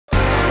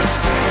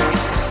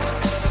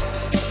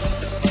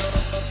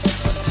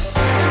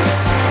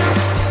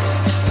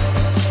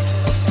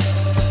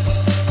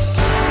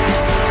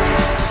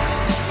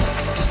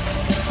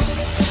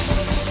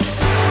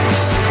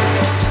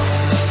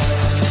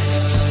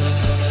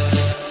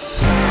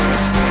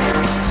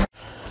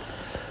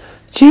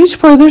Huge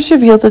spoilers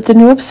reveal that the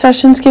new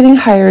obsession's getting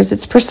higher as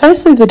it's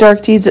precisely the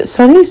dark deeds that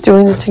Sonny's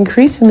doing that's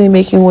increasingly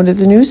making one of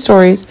the new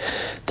stories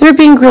that are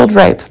being grilled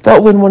ripe.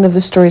 But when one of the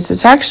stories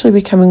is actually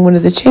becoming one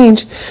of the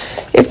change,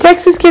 if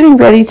Dex is getting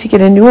ready to get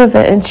a new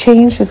event and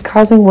change is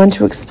causing one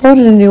to explode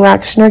in a new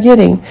action or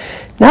getting.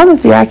 Now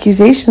that the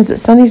accusations that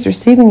Sonny's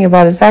receiving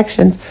about his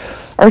actions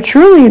are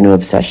truly a new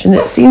obsession,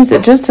 it seems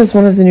that just as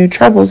one of the new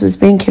troubles is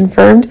being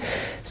confirmed,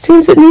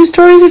 seems that new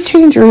stories of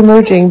change are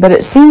emerging, but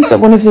it seems that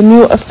one of the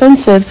new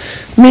offensive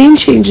main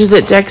changes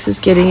that Dex is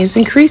getting is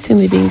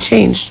increasingly being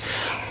changed.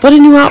 But a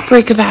new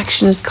outbreak of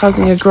action is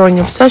causing a growing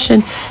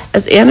obsession,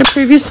 as Anna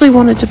previously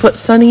wanted to put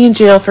Sonny in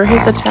jail for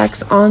his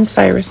attacks on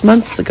Cyrus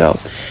months ago.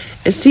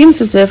 It seems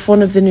as if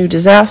one of the new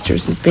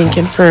disasters is being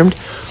confirmed.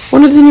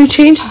 One of the new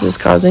changes is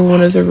causing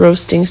one of the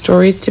roasting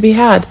stories to be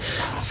had.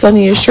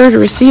 Sonny is sure to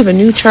receive a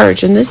new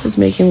charge, and this is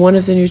making one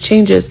of the new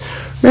changes.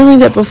 Remembering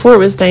that before it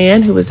was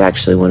Diane who was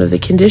actually one of the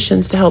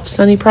conditions to help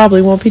Sonny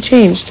probably won't be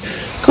changed.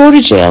 Go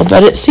to jail,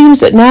 but it seems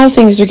that now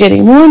things are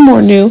getting more and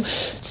more new.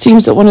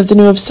 Seems that one of the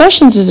new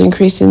obsessions is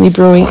increasingly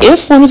brewing.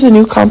 If one of the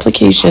new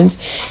complications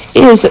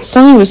is that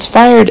Sonny was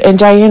fired and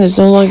Diane is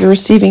no longer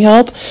receiving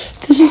help,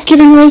 this is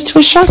giving rise to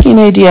a shocking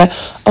idea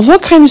of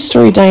what kind of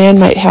story Diane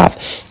might have.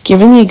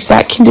 Given the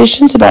exact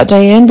conditions about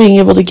Diane being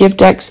able to give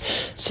Dex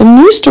some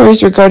new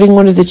stories regarding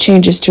one of the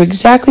changes to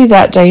exactly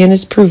that, Diane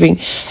is proving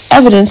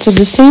evidence of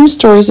the same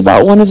stories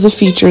about one of the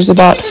features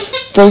about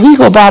the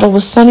legal battle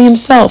with Sonny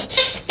himself.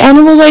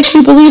 Anna will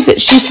likely believe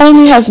that she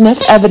finally has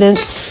enough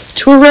evidence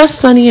to arrest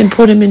Sonny and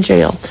put him in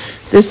jail.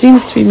 This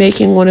seems to be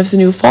making one of the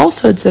new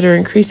falsehoods that are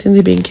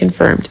increasingly being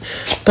confirmed.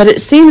 But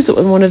it seems that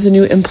when one of the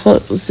new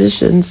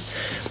impositions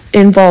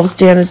involves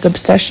Dana's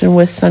obsession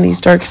with Sonny's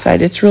dark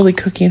side, it's really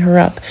cooking her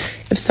up.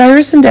 If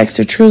Cyrus and Dex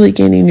are truly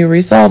gaining new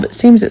resolve, it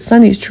seems that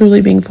Sonny's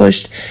truly being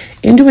pushed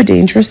into a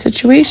dangerous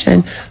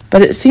situation.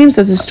 But it seems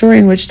that the story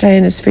in which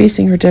Diane is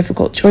facing her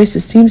difficult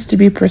choices seems to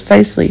be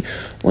precisely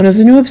one of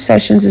the new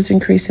obsessions is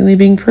increasingly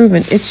being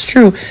proven. It's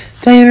true,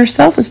 Diane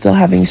herself is still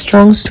having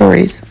strong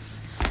stories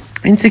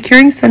in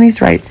securing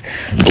Sonny's rights.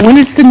 But when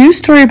it's the new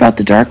story about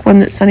the dark one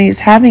that Sonny is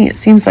having, it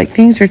seems like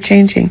things are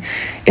changing.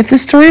 If the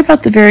story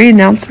about the very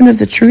announcement of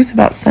the truth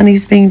about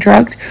Sonny's being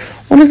drugged,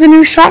 one of the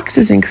new shocks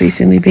is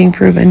increasingly being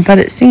proven. But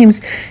it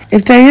seems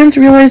if Diane's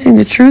realizing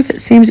the truth, it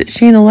seems that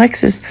she and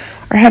Alexis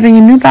are having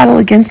a new battle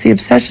against the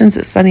obsessions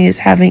that Sonny is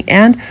having.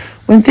 And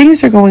when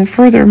things are going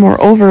further,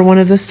 moreover, one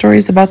of the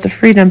stories about the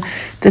freedom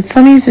that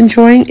Sonny is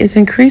enjoying is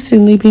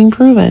increasingly being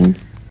proven.